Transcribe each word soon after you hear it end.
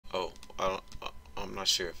I'm not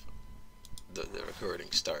sure if the recording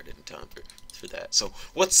started in time for that. So,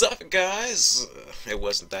 what's up, guys? It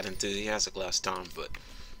wasn't that enthusiastic last time, but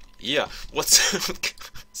yeah, what's up,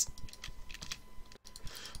 guys?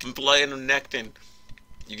 I'm playing Renekton.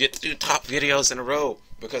 You get to do top videos in a row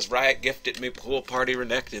because Riot gifted me Pool Party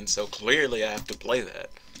Renekton, so clearly I have to play that.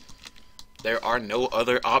 There are no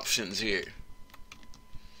other options here.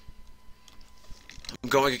 I'm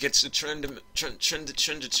going against the trend.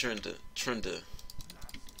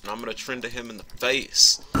 And I'm gonna trend him in the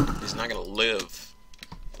face. He's not gonna live.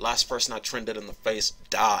 The last person I trended in the face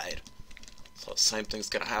died. So the same thing's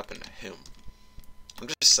gonna happen to him. I'm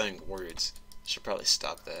just saying words. Should probably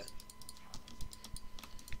stop that.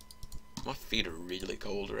 My feet are really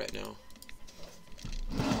cold right now.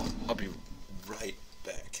 I'll be right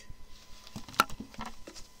back.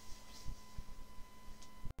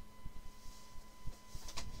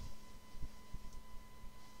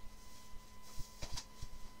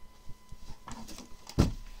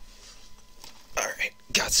 Alright,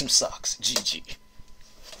 got some socks. GG.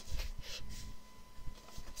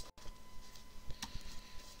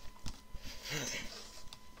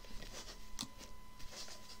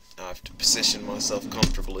 I have to position myself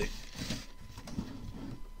comfortably.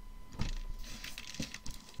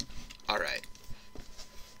 Alright.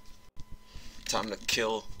 Time to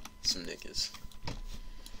kill some niggas.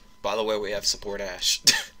 By the way, we have support Ash.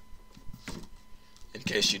 In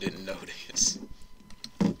case you didn't notice.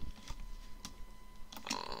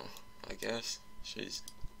 I guess. She's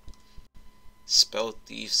Spell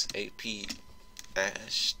Thieves AP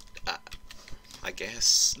Ash. I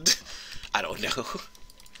guess. I don't know.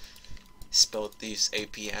 Spell Thieves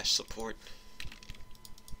AP Ash support.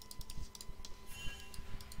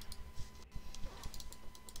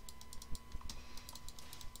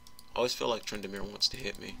 I always feel like Trendemir wants to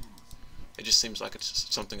hit me. It just seems like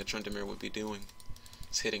it's something a Trendemir would be doing.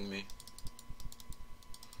 It's hitting me.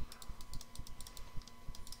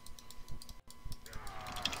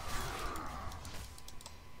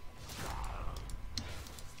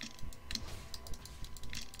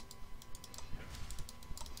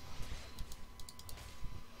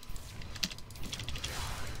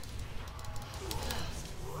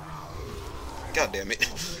 God damn it.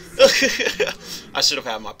 I should have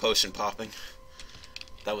had my potion popping.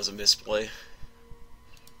 That was a misplay.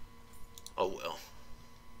 Oh well.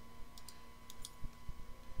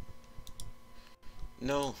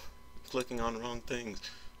 No, I'm clicking on wrong things.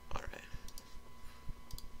 Alright.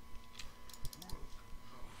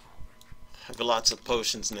 I have lots of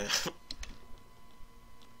potions now.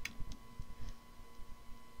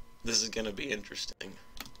 This is gonna be interesting.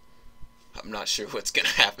 I'm not sure what's gonna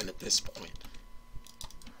happen at this point.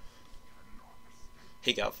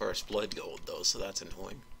 He got first blood gold though, so that's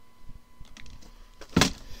annoying.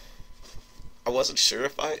 I wasn't sure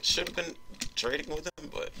if I should have been trading with him,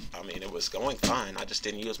 but I mean it was going fine. I just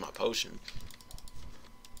didn't use my potion.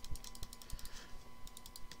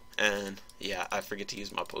 And yeah, I forget to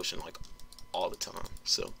use my potion like all the time,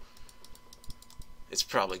 so it's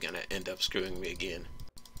probably gonna end up screwing me again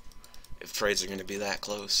if trades are gonna be that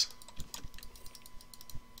close.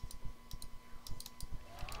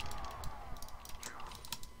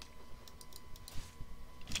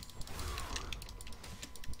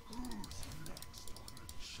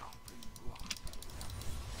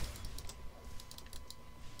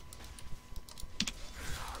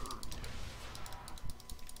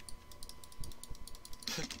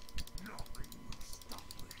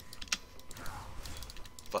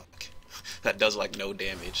 Fuck. That does like no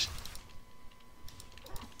damage.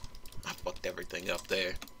 I fucked everything up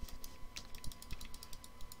there.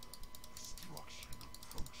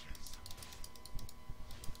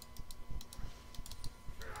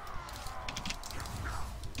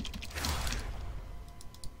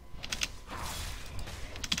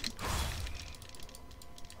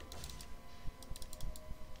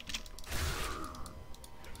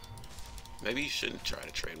 Maybe you shouldn't try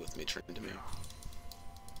to trade with me, Trendemir.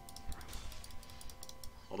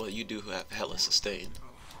 Although you do have hella sustain.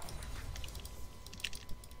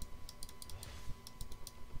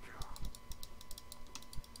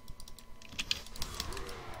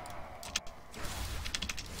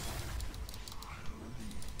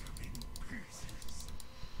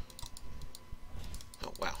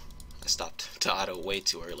 Oh wow, I stopped to auto way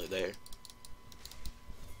too early there.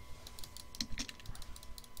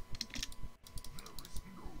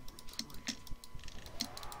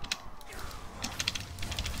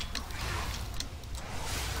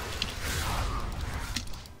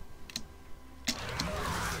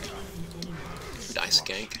 Nice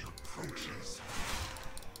gank.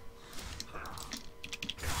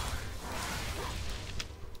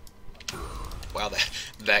 Wow,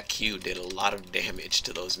 that Q did a lot of damage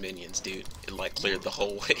to those minions, dude. It like cleared the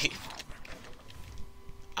whole wave.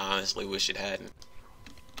 I honestly wish it hadn't,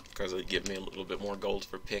 because it'd give me a little bit more gold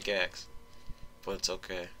for pickaxe. But it's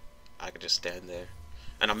okay. I could just stand there.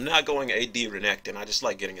 And I'm not going AD Renekton. I just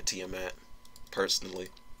like getting a Tiamat, personally.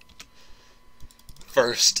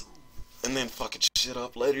 First. And then fucking shit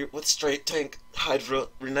up later with straight tank, Hydra,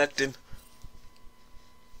 Renekton.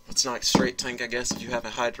 It's not straight tank, I guess, if you have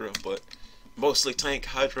a Hydra, but mostly tank,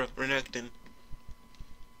 Hydra, Renekton.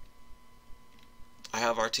 I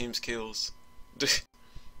have our team's kills.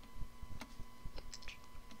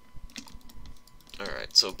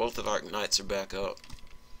 Alright, so both of our Ignites are back up.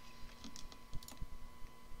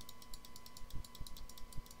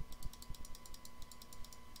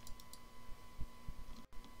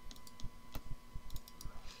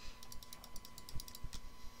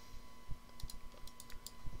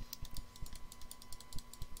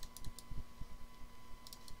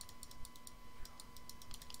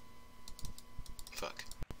 Fuck.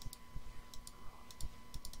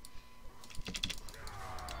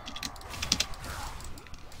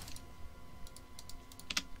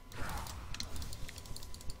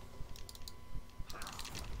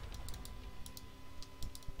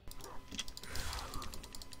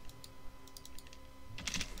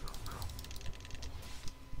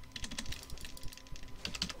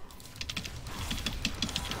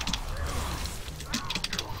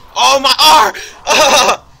 Oh, my R!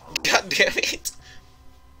 God damn it.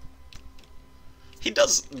 He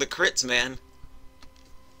does the crits, man.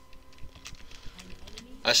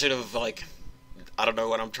 I should have, like, I don't know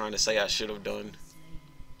what I'm trying to say I should have done.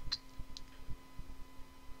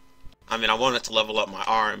 I mean, I wanted to level up my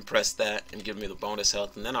R and press that and give me the bonus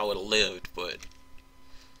health, and then I would have lived, but...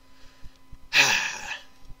 I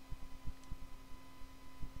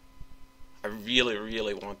really,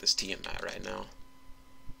 really want this Tiamat right now.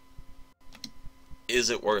 Is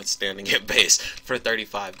it worth standing at base for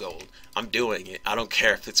 35 gold? I'm doing it. I don't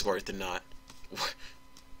care if it's worth or not.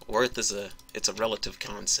 Worth is it's a relative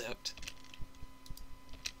concept.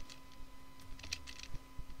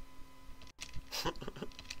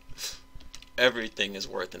 Everything is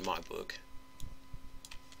worth in my book.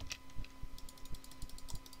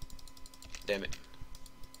 Damn it.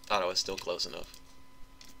 Thought I was still close enough.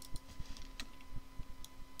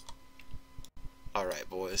 Alright,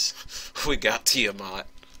 boys. We got Tiamat.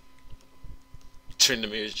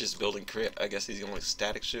 Trindamir is just building crit. I guess he's going to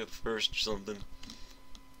static shift first or something.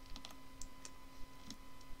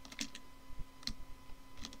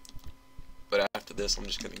 But after this, I'm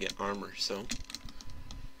just going to get armor, so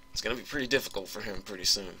it's going to be pretty difficult for him pretty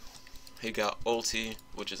soon. He got ulti,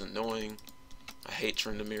 which is annoying. I hate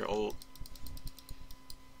Trindamir ult.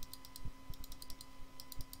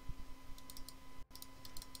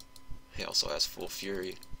 He also has full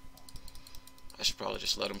fury. I should probably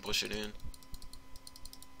just let him push it in.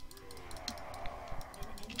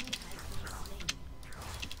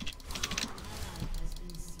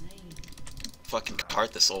 Fucking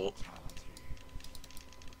cart this ult.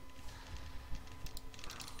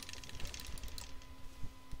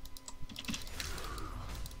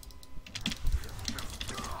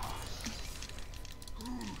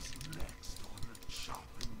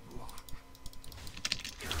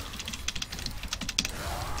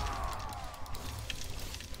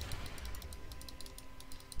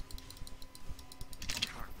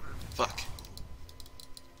 Fuck.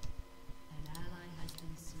 An ally has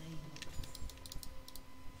been slain.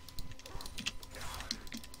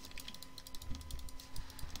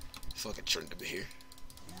 Fucking Trindamir here.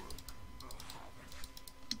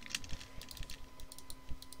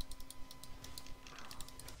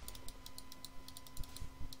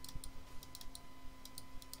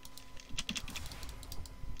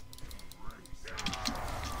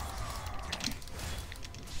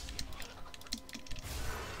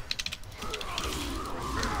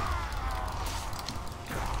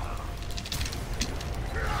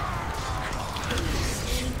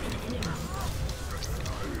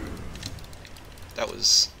 That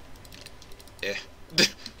was eh.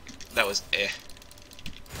 That was eh.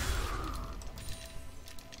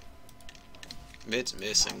 Mid's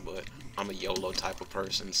missing, but I'm a YOLO type of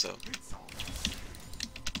person, so.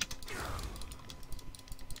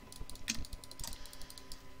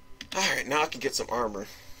 Alright, now I can get some armor.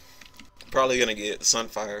 Probably gonna get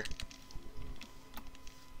Sunfire.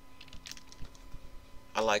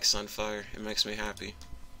 I like Sunfire, it makes me happy.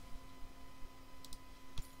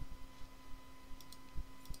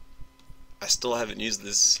 I still haven't used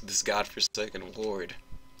this godforsaken ward.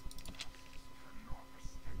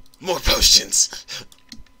 More potions!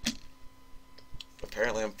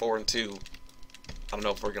 Apparently I'm 4 and 2. I don't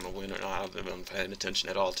know if we're gonna win or not. I haven't been paying attention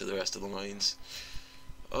at all to the rest of the lanes.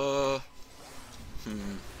 The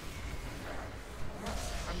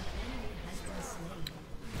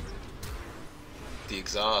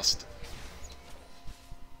exhaust.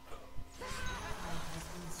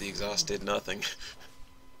 The exhaust did nothing.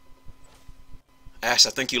 Ash, I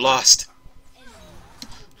think you lost.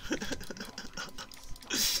 God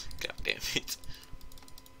damn it.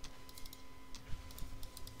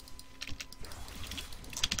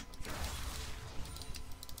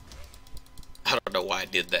 I don't know why I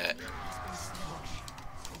did that.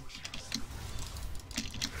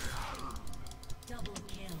 Double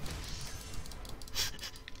kill.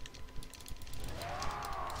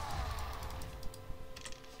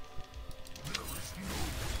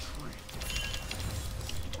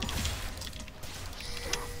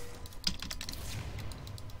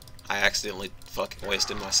 I accidentally fucking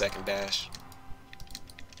wasted my second dash.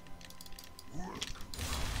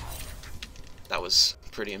 That was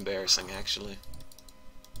pretty embarrassing, actually.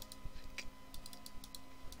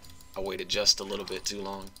 I waited just a little bit too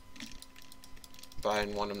long. But I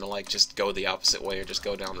didn't want him to, like, just go the opposite way or just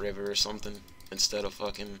go down river or something instead of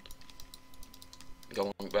fucking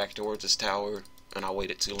going back towards his tower, and I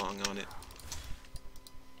waited too long on it.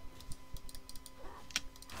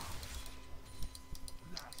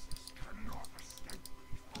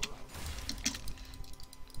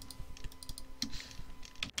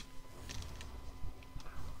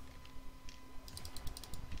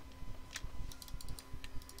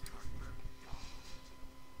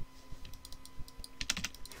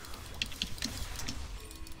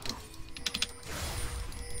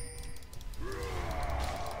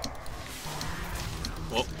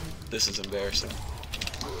 Well, this is embarrassing.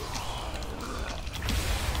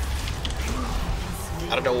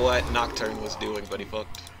 I don't know what Nocturne was doing, but he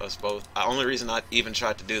fucked us both. The only reason I even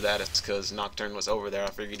tried to do that is because Nocturne was over there. I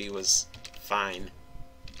figured he was fine.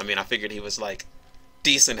 I mean, I figured he was, like,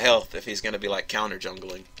 decent health if he's gonna be, like, counter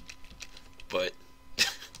jungling. But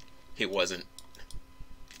he wasn't.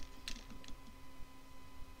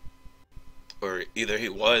 Or either he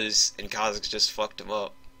was and Kha'Zix just fucked him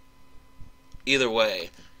up. Either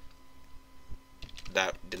way,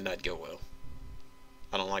 that did not go well.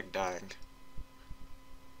 I don't like dying.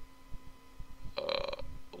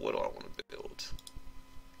 What do I want to build?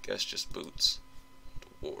 Guess just boots.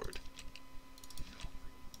 Ward.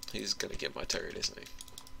 He's gonna get my turret, isn't he?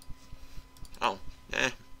 Oh,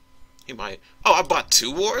 he might. Oh, I bought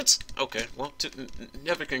 2 wards? Okay, well,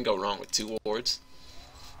 never can go wrong with 2 wards.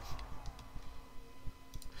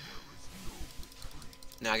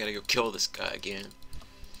 Now I gotta go kill this guy again.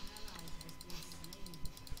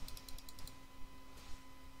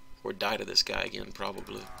 Or die to this guy again,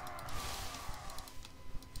 probably.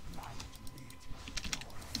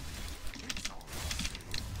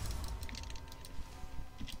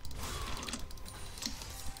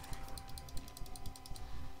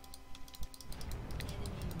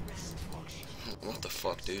 What the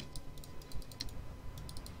fuck, dude?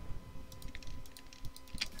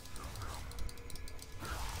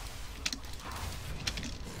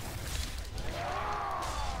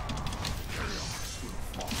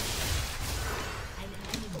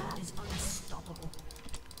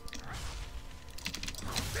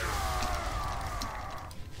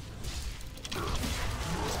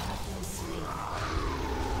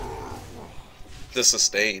 The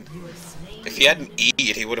sustain. If he hadn't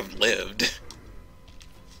E'd, he would have lived.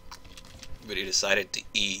 But he decided to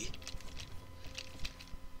E.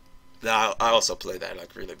 Now, I also played that,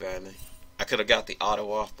 like, really badly. I could have got the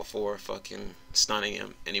auto off before fucking stunning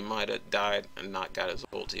him, and he might have died and not got his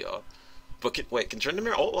ulti off. But wait, can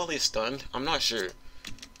Tryndamere ult while he's stunned? I'm not sure.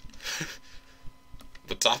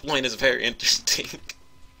 But top lane is very interesting.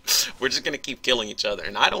 We're just gonna keep killing each other,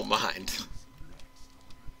 and I don't mind.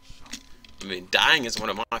 I mean, dying is one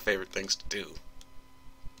of my favorite things to do.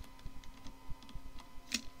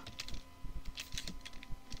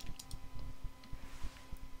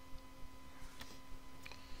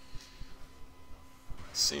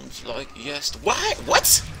 Seems like yes. Why?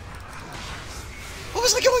 What? What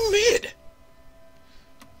was I going mid?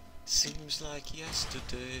 Seems like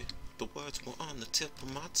yesterday the words were on the tip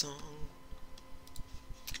of my tongue,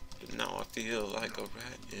 but now I feel like a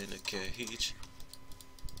rat in a cage.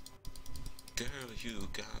 Girl, you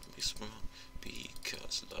got me sprung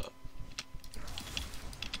because love.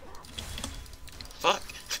 Fuck.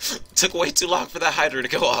 Took way too long for that Hydra to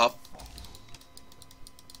go off.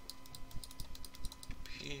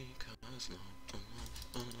 Because love is on my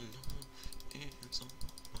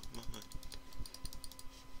mind.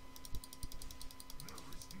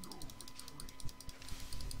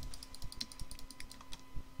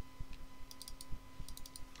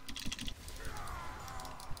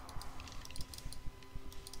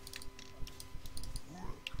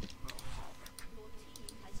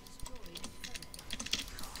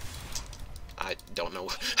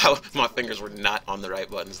 My fingers were not on the right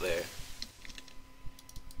buttons there.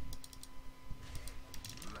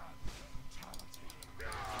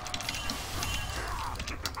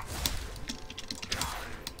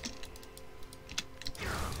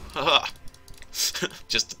 Haha.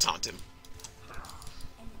 Just to taunt him.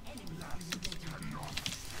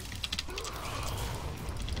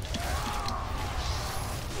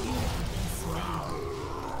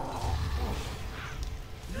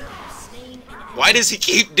 Why does he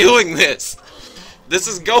keep doing this? This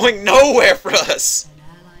is going nowhere for us.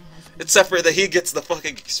 Except for that he gets the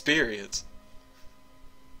fucking experience.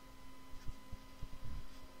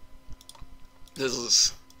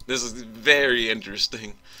 This is very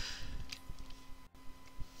interesting.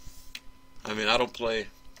 I mean, I don't play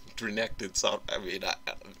Renekton, so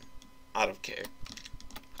I don't care.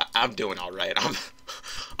 I'm doing all right.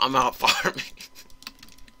 I'm out farming.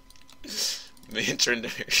 Me and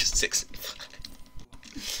Tryndamere are 6 and 5.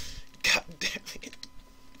 God damn it!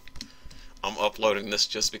 I'm uploading this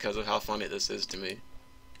just because of how funny this is to me.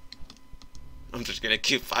 I'm just gonna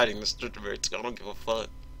keep fighting this Tryndamere. I don't give a fuck.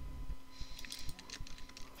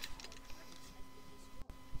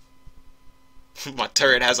 My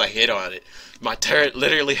turret has a hit on it. My turret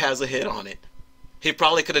literally has a hit on it. He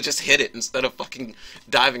probably could have just hit it instead of fucking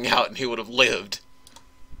diving out and he would have lived.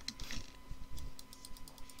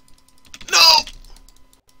 No!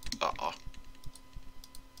 Uh-uh.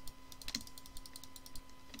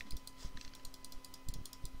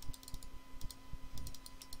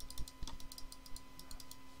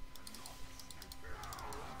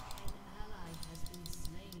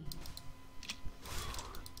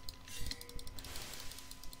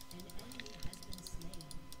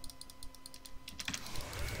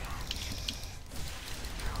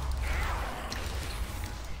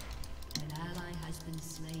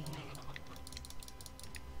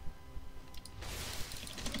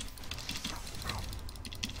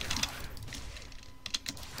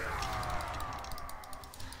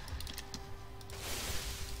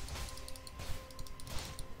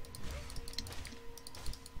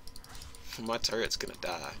 My turret's gonna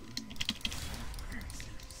die.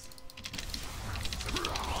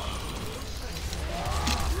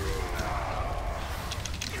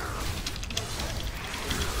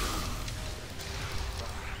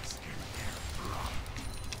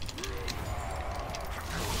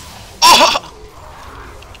 Oh!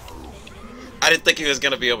 I didn't think he was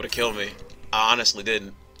gonna be able to kill me. I honestly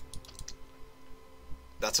didn't.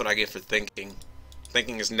 That's what I get for thinking.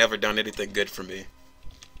 Thinking has never done anything good for me.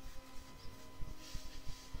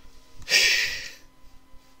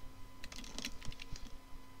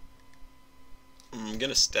 I'm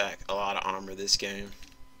gonna stack a lot of armor this game.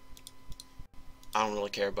 I don't really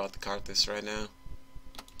care about the Karthus right now.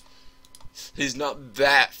 He's not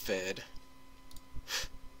that fed.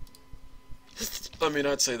 I mean,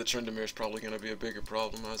 I'd say the Tryndamere is probably gonna be a bigger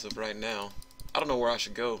problem as of right now. I don't know where I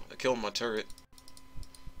should go. I killed my turret.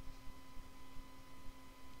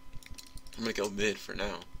 I'm gonna go mid for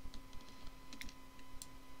now.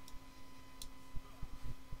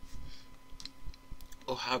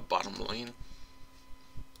 Oh, hi, bottom lane.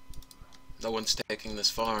 No one's taking this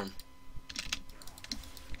farm.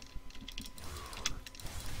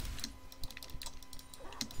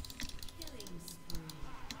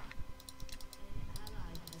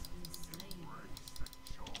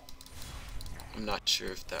 I'm not sure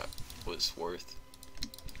if that was worth.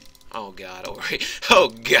 Oh god, Ori. Oh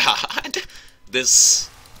god! This.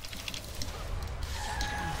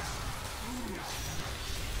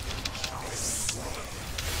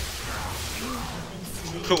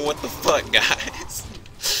 What the fuck, guys?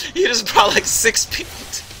 You just brought like 6 people.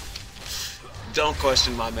 Don't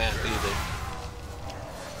question my math either.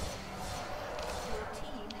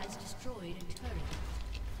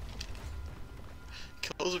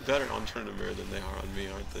 Kills are better on Tryndamere than they are on me,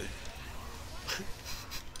 aren't they?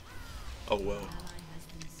 Oh well.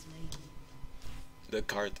 The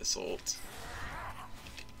Karthus ult.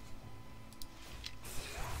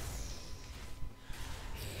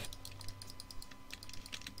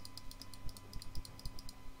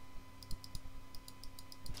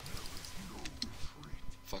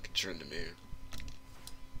 Fucking Tryndamere.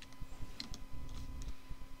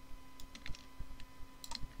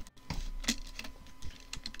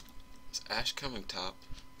 Is Ashe coming top?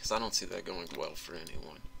 Because I don't see that going well for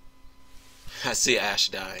anyone. I see Ashe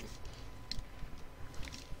dying.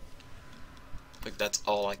 Like, that's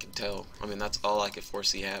all I can tell. I mean, that's all I could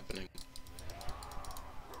foresee happening.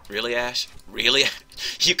 Really, Ashe? Really?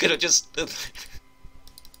 You could have just...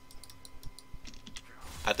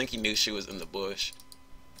 I think he knew she was in the bush.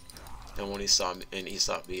 And when he saw me, and he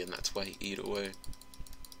saw me, and that's why he eat away.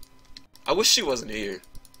 I wish she wasn't here.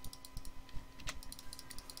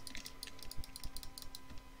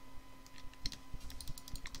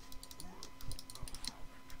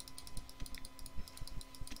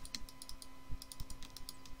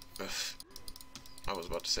 Ugh. I was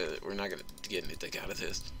about to say that we're not gonna get anything out of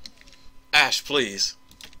this. Ash, please.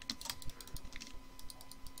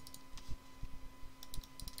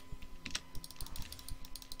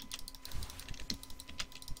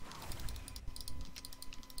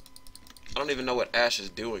 I don't even know what Ash is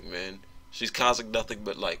doing, man. She's causing nothing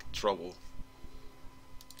but, like, trouble.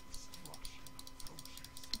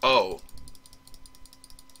 Oh.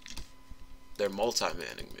 They're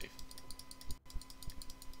multi-manning me.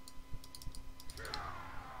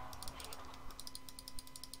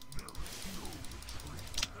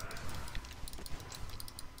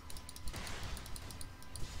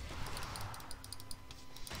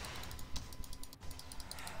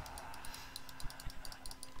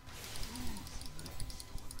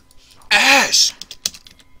 Ash!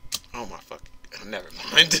 Oh my fuck. Never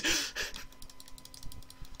mind.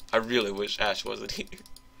 I really wish Ash wasn't here.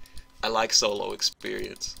 I like solo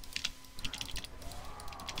experience.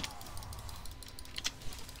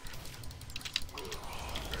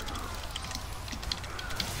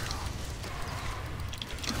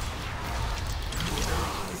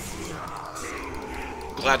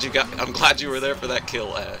 I'm glad you were there for that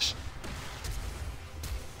kill, Ash.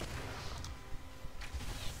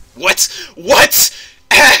 What?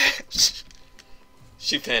 Ash!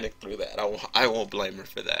 She panicked through that. I won't blame her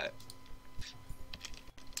for that.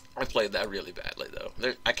 I played that really badly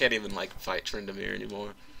though. I can't even like fight Tryndamere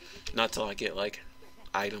anymore. Not till I get like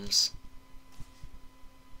items.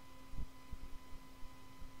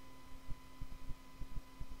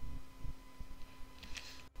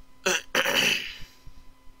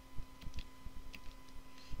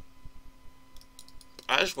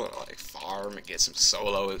 I just want to like farm and get some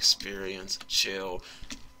solo experience, chill.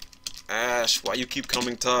 Ash, why you keep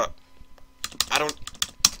coming top? I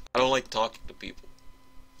don't like talking to people.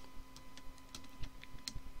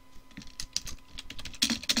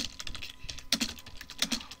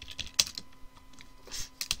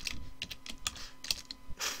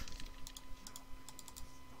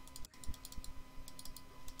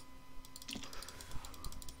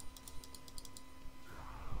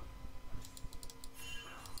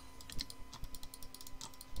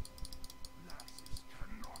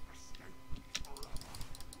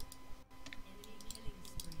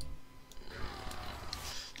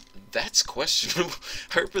 That's questionable.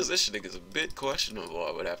 Her positioning is a bit questionable,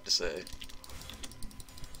 I would have to say.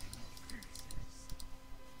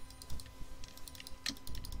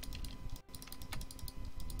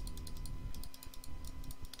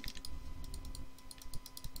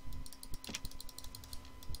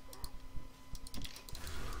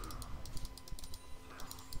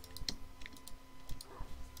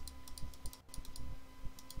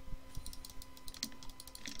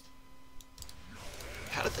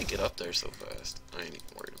 How did they get up there so fast? I ain't even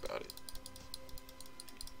worried about it.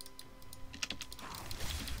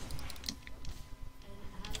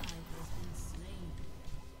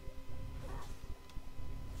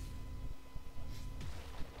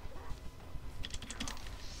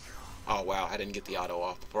 Oh wow, I didn't get the auto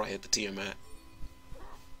off before I hit the Tiamat.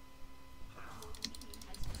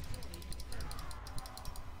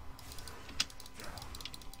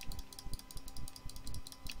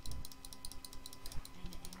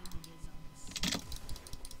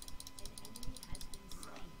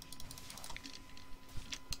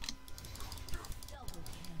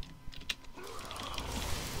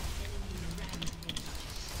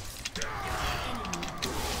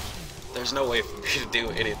 There's no way for me to do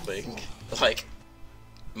anything. Like,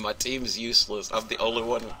 my team's useless. I'm the only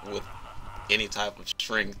one with any type of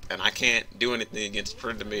strength, and I can't do anything against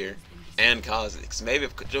Tryndamere and Kha'Zix. Maybe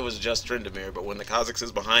if it was just Tryndamere, but when the Kha'Zix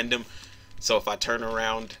is behind him, so if I turn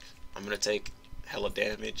around, I'm gonna take hella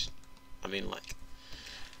damage. I mean, like,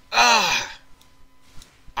 I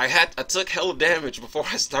took hella damage before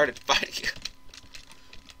I started fighting.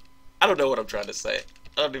 I don't know what I'm trying to say.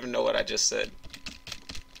 I don't even know what I just said.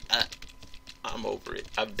 I'm over it.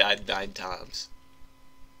 I've died 9 times.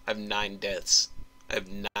 I have 9 deaths. I have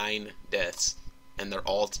 9 deaths. And they're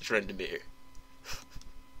all to Tryndamere.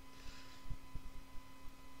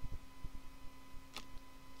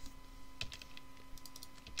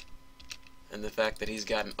 And the fact that he's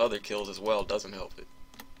gotten other kills as well doesn't help it.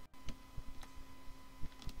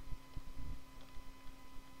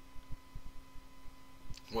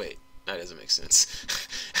 Wait, that doesn't make sense.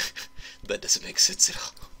 That doesn't make sense at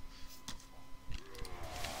all.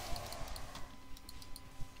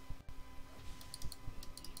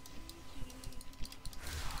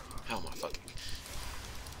 Oh my fucking.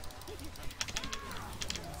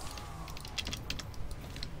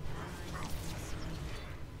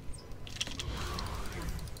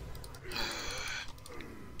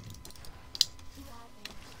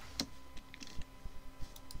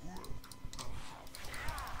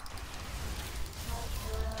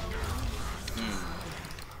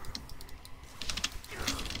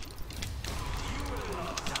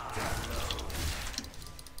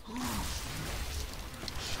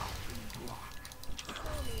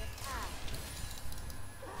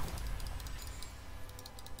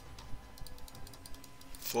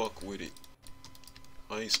 Fuck with it.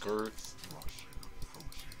 I ain't scared.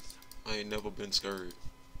 I ain't never been scared.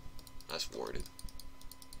 That's worded.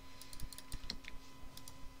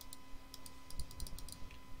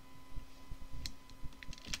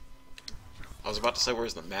 I was about to say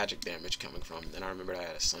where's the magic damage coming from, then I remembered I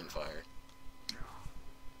had a Sunfire.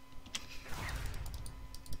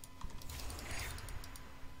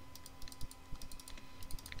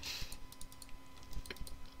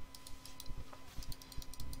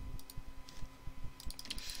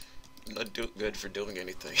 Not good for doing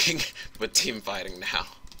anything but team fighting now.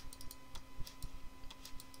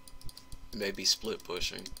 Maybe split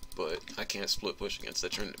pushing, but I can't split push against the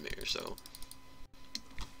Tryndamere, so.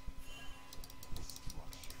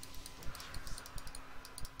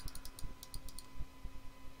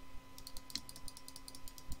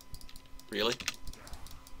 Really?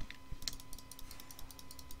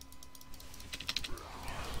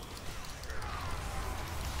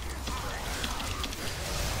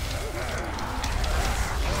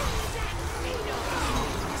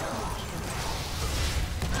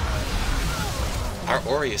 Our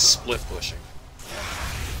Ori is split pushing.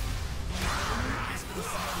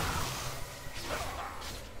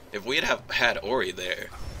 If we'd have had Ori there,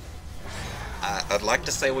 I'd like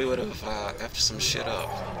to say we would have effed some shit up.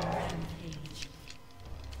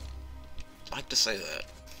 I'd like to say that.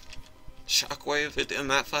 Shockwave in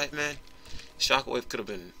that fight, man. Shockwave could have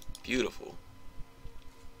been beautiful.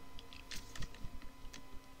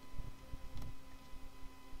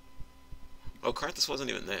 Oh, Karthus wasn't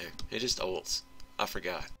even there. He just ults. I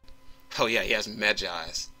forgot. Oh yeah, he has Medj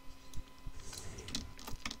eyes.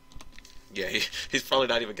 Yeah, he's probably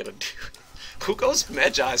not even gonna do. Who goes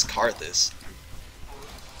Medj eyes Karthus?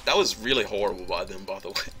 That was really horrible by them, by the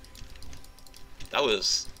way. That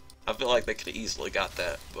was. I feel like they could have easily got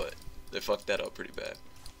that, but they fucked that up pretty bad.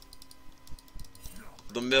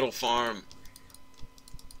 The middle farm.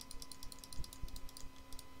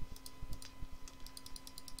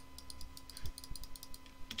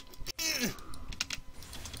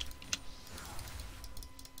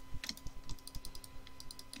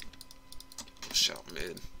 Push out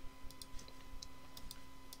mid.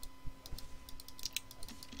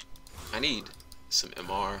 I need some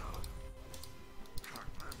MR.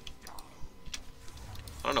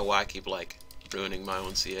 I don't know why I keep like ruining my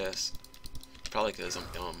own CS. Probably because I'm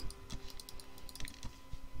dumb.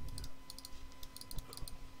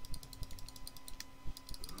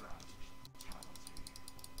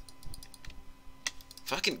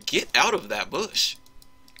 Fucking get out of that bush.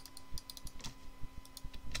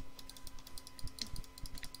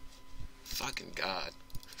 Fucking God.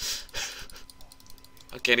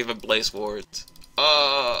 I can't even blaze wards.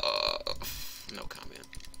 No comment.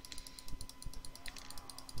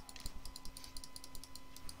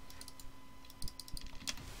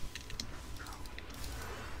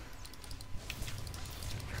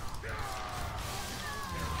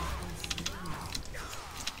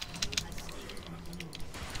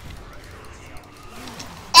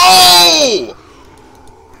 Oh!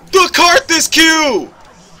 The Karthus Q!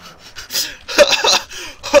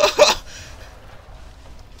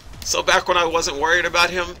 So back when I wasn't worried about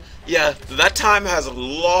him, yeah, that time has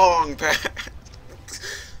long passed.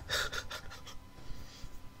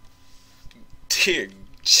 Dear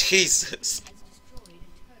Jesus.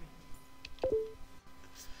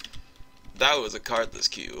 That was a Karthus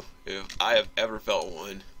Q, if I have ever felt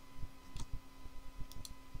one.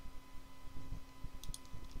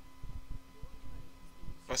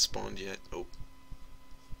 Have I spawned yet? Oh.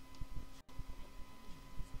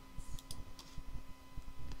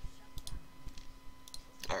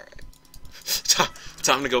 Alright.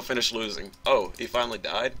 Time to go finish losing. Oh, he finally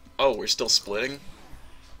died? Oh, we're still splitting?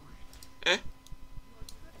 Eh?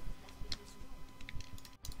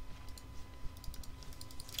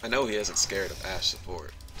 I know he isn't scared of Ashe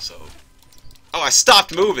support, so... Oh, I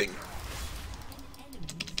stopped moving!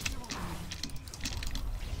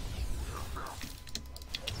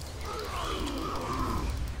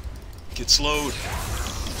 Get slowed.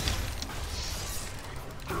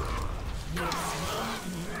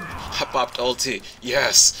 I popped ulti.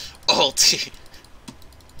 Yes, ulti.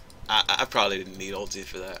 I probably didn't need ulti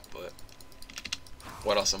for that, but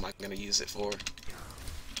what else am I gonna use it for?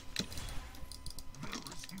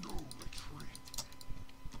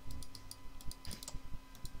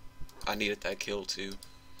 I needed that kill too.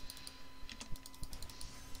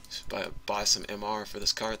 Buy some MR for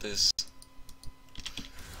this Karthus.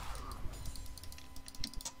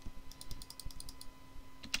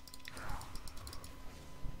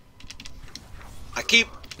 I keep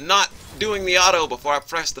not doing the auto before I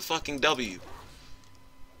press the fucking W.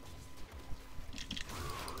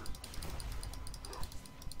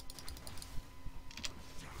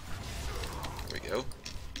 There we go.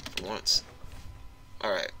 For once.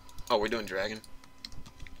 Alright. Oh, we're doing dragon?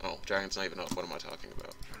 Oh, dragon's not even up. What am I talking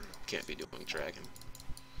about? Can't be doing dragon.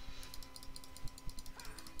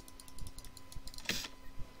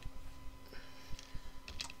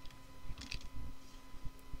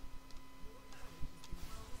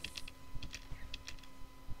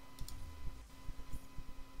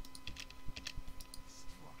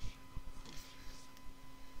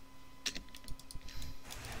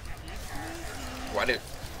 Why did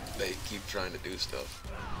they keep trying to do stuff?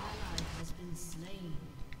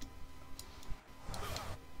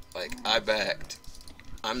 Like, I backed.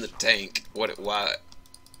 I'm the tank. Why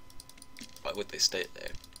would they stay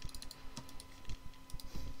there?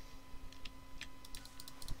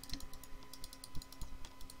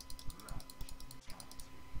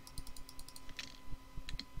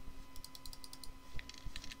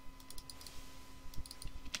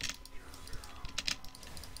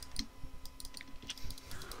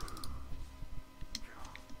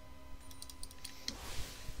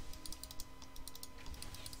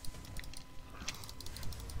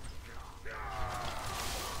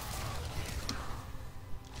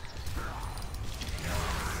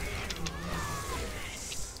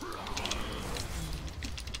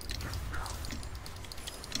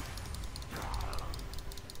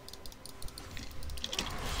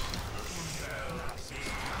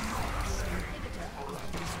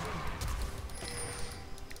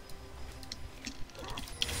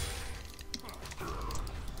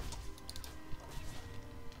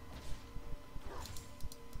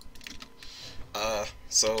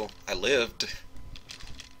 So I lived.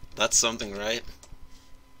 That's something, right?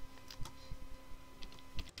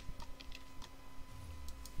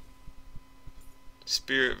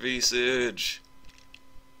 Spirit Visage.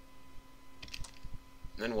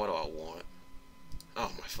 Then what do I want?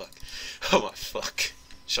 Oh my fuck. Oh my fuck.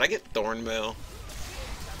 Should I get Thornmail?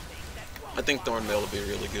 I think Thornmail will be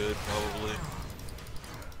really good, probably.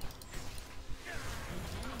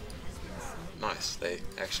 Nice, they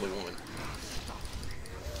actually won.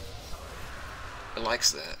 I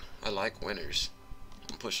likes that. I like winners.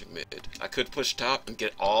 I'm pushing mid. I could push top and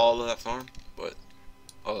get all of that farm, but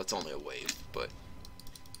oh, it's only a wave, but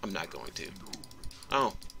I'm not going to.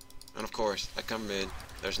 Oh, and of course, I come mid.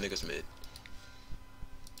 There's niggas mid.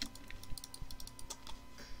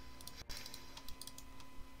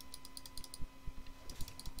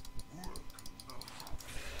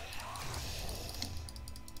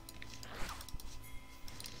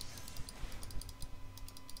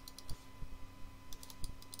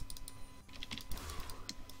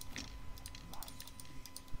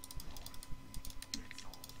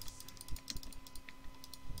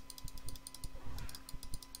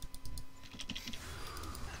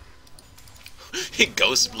 He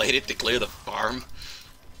ghost bladed to clear the farm.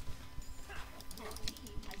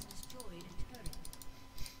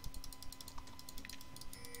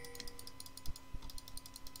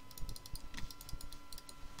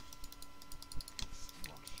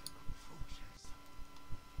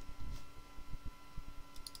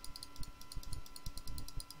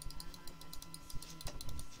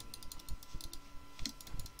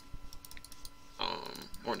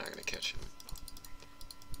 We're not gonna catch him.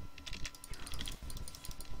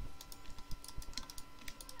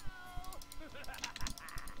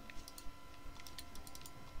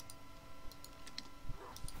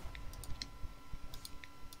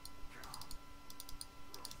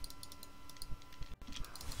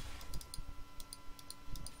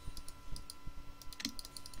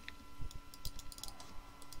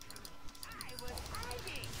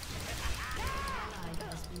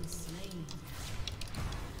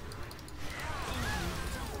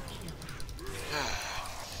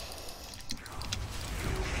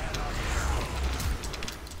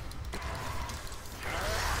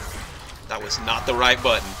 That was not the right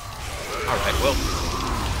button. Alright, well.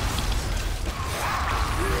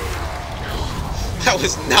 That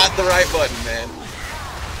was not the right button, man.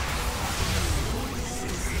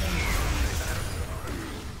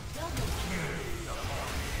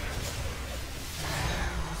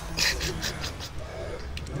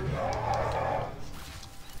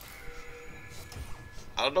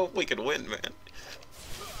 I don't know if we can win, man.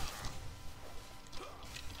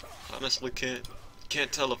 Honestly,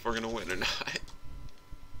 can't tell if we're gonna win or not.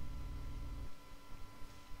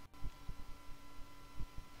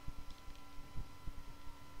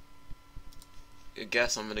 I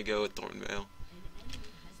guess I'm gonna go with Thornmail.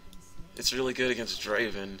 It's really good against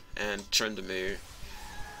Draven and Tryndamere,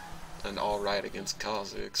 and alright against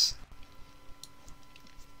Kha'Zix.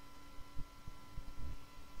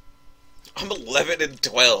 I'm 11 and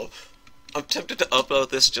 12. I'm tempted to upload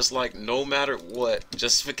this just like no matter what,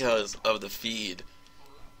 just because of the feed.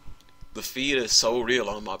 The feed is so real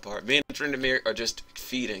on my part. Me and Tryndamere are just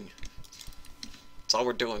feeding. That's all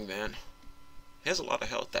we're doing, man. He has a lot of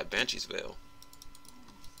health, that Banshee's Veil.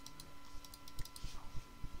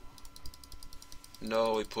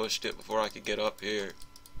 No, he pushed it before I could get up here.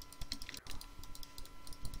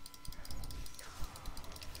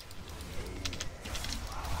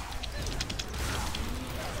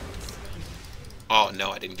 Oh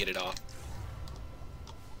no, I didn't get it off.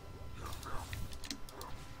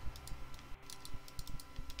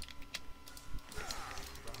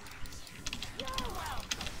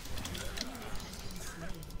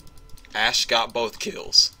 Ashe got both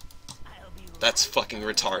kills. That's fucking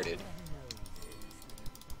retarded.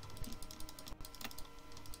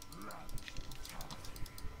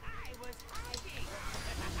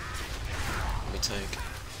 Let me tank.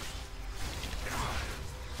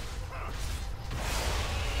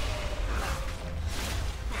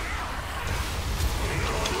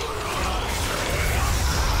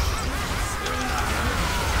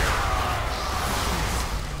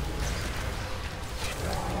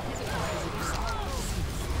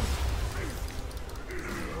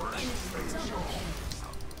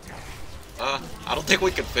 I don't think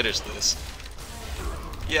we can finish this.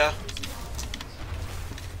 Yeah.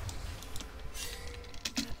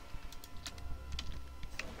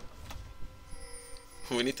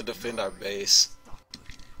 We need to defend our base.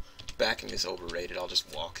 Backing is overrated, I'll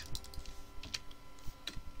just walk.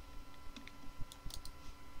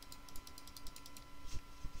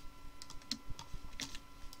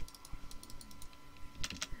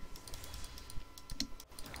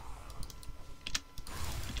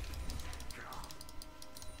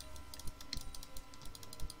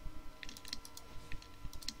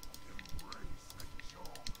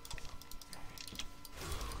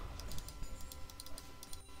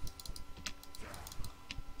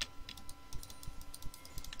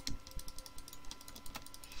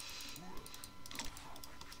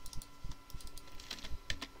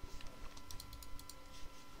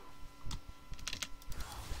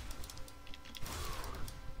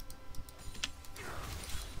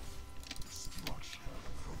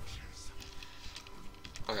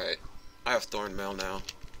 Alright, I have Thornmail now.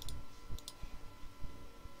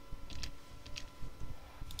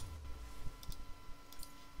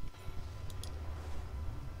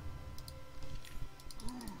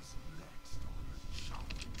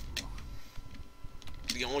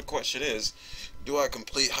 The only question is, do I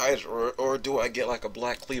complete Hydra or do I get like a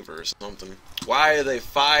Black Cleaver or something? Why are they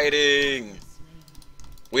fighting?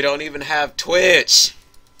 We don't even have Twitch!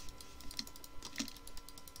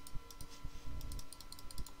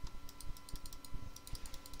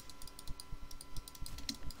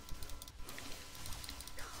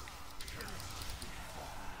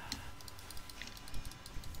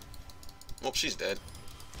 Oh, she's dead.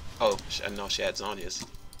 Oh, no, she had Zonya's.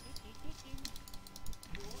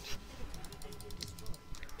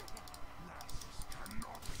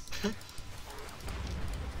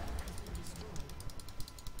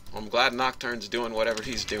 I'm glad Nocturne's doing whatever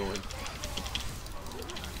he's doing.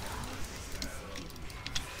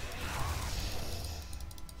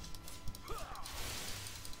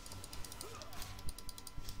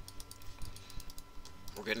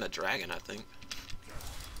 We're getting a dragon, I think.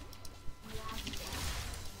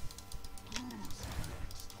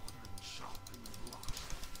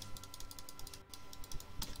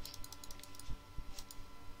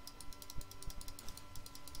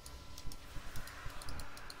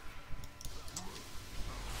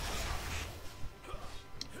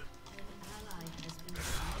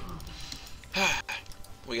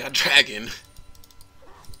 We got dragon.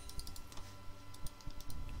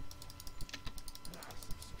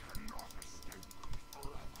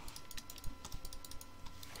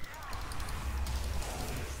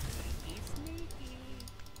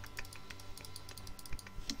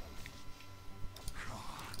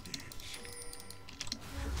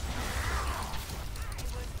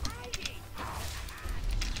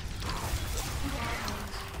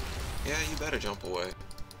 Yeah, you better jump away.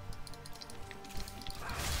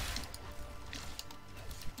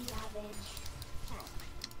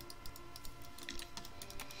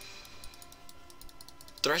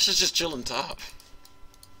 Thresh is just chilling top.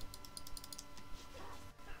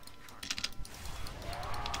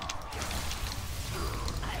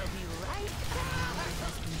 I'll be right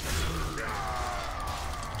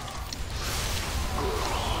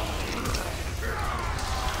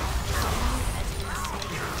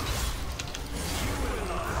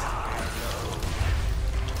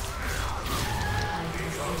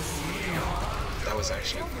That was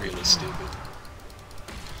actually really stupid.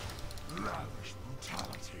 Lavish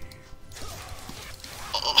brutality.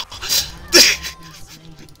 Oh.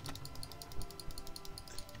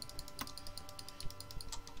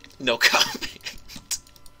 No comment.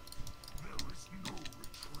 There is no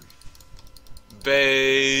retreat.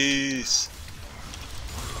 Base.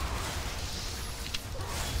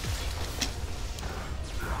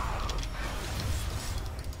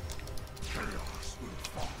 Chaos will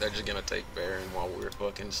follow. They're just gonna take Baron while we're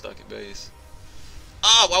fucking stuck at base.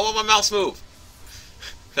 Oh, why won't my mouse move?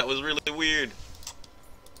 That was really weird.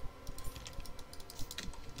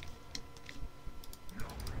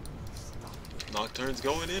 Nocturne's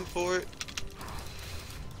going in for it.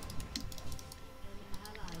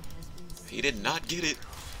 He did not get it.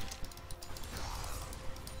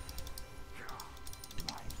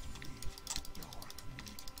 Light meat, dark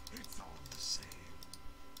meat, it's all the same.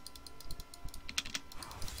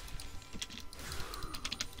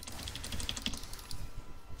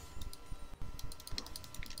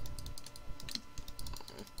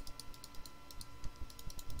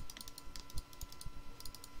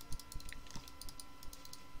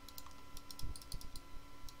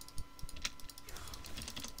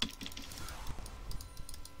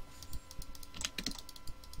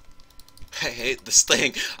 I hate this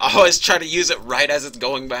thing. I always try to use it right as it's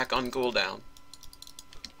going back on cooldown.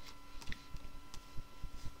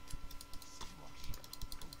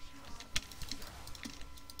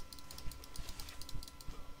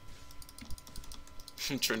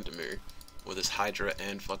 Tryndamere with his Hydra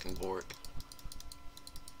and fucking Vork.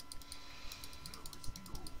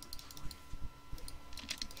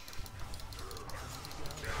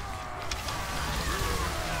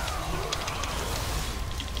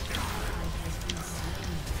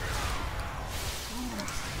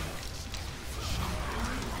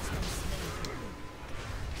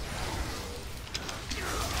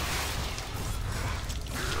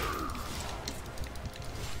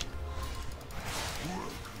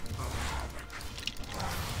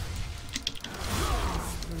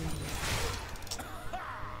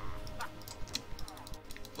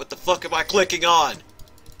 What the fuck am I clicking on?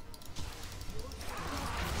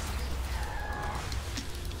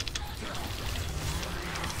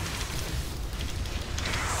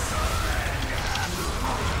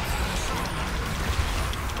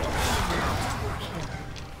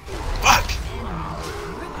 Fuck!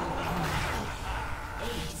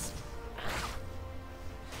 ace.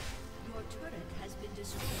 Your turret has been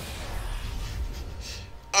destroyed.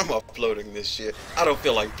 I'm uploading this shit. I don't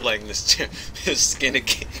feel like playing this this skin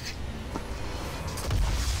again.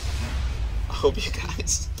 I hope you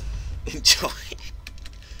guys enjoy,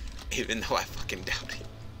 even though I fucking doubt it.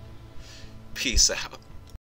 Peace out.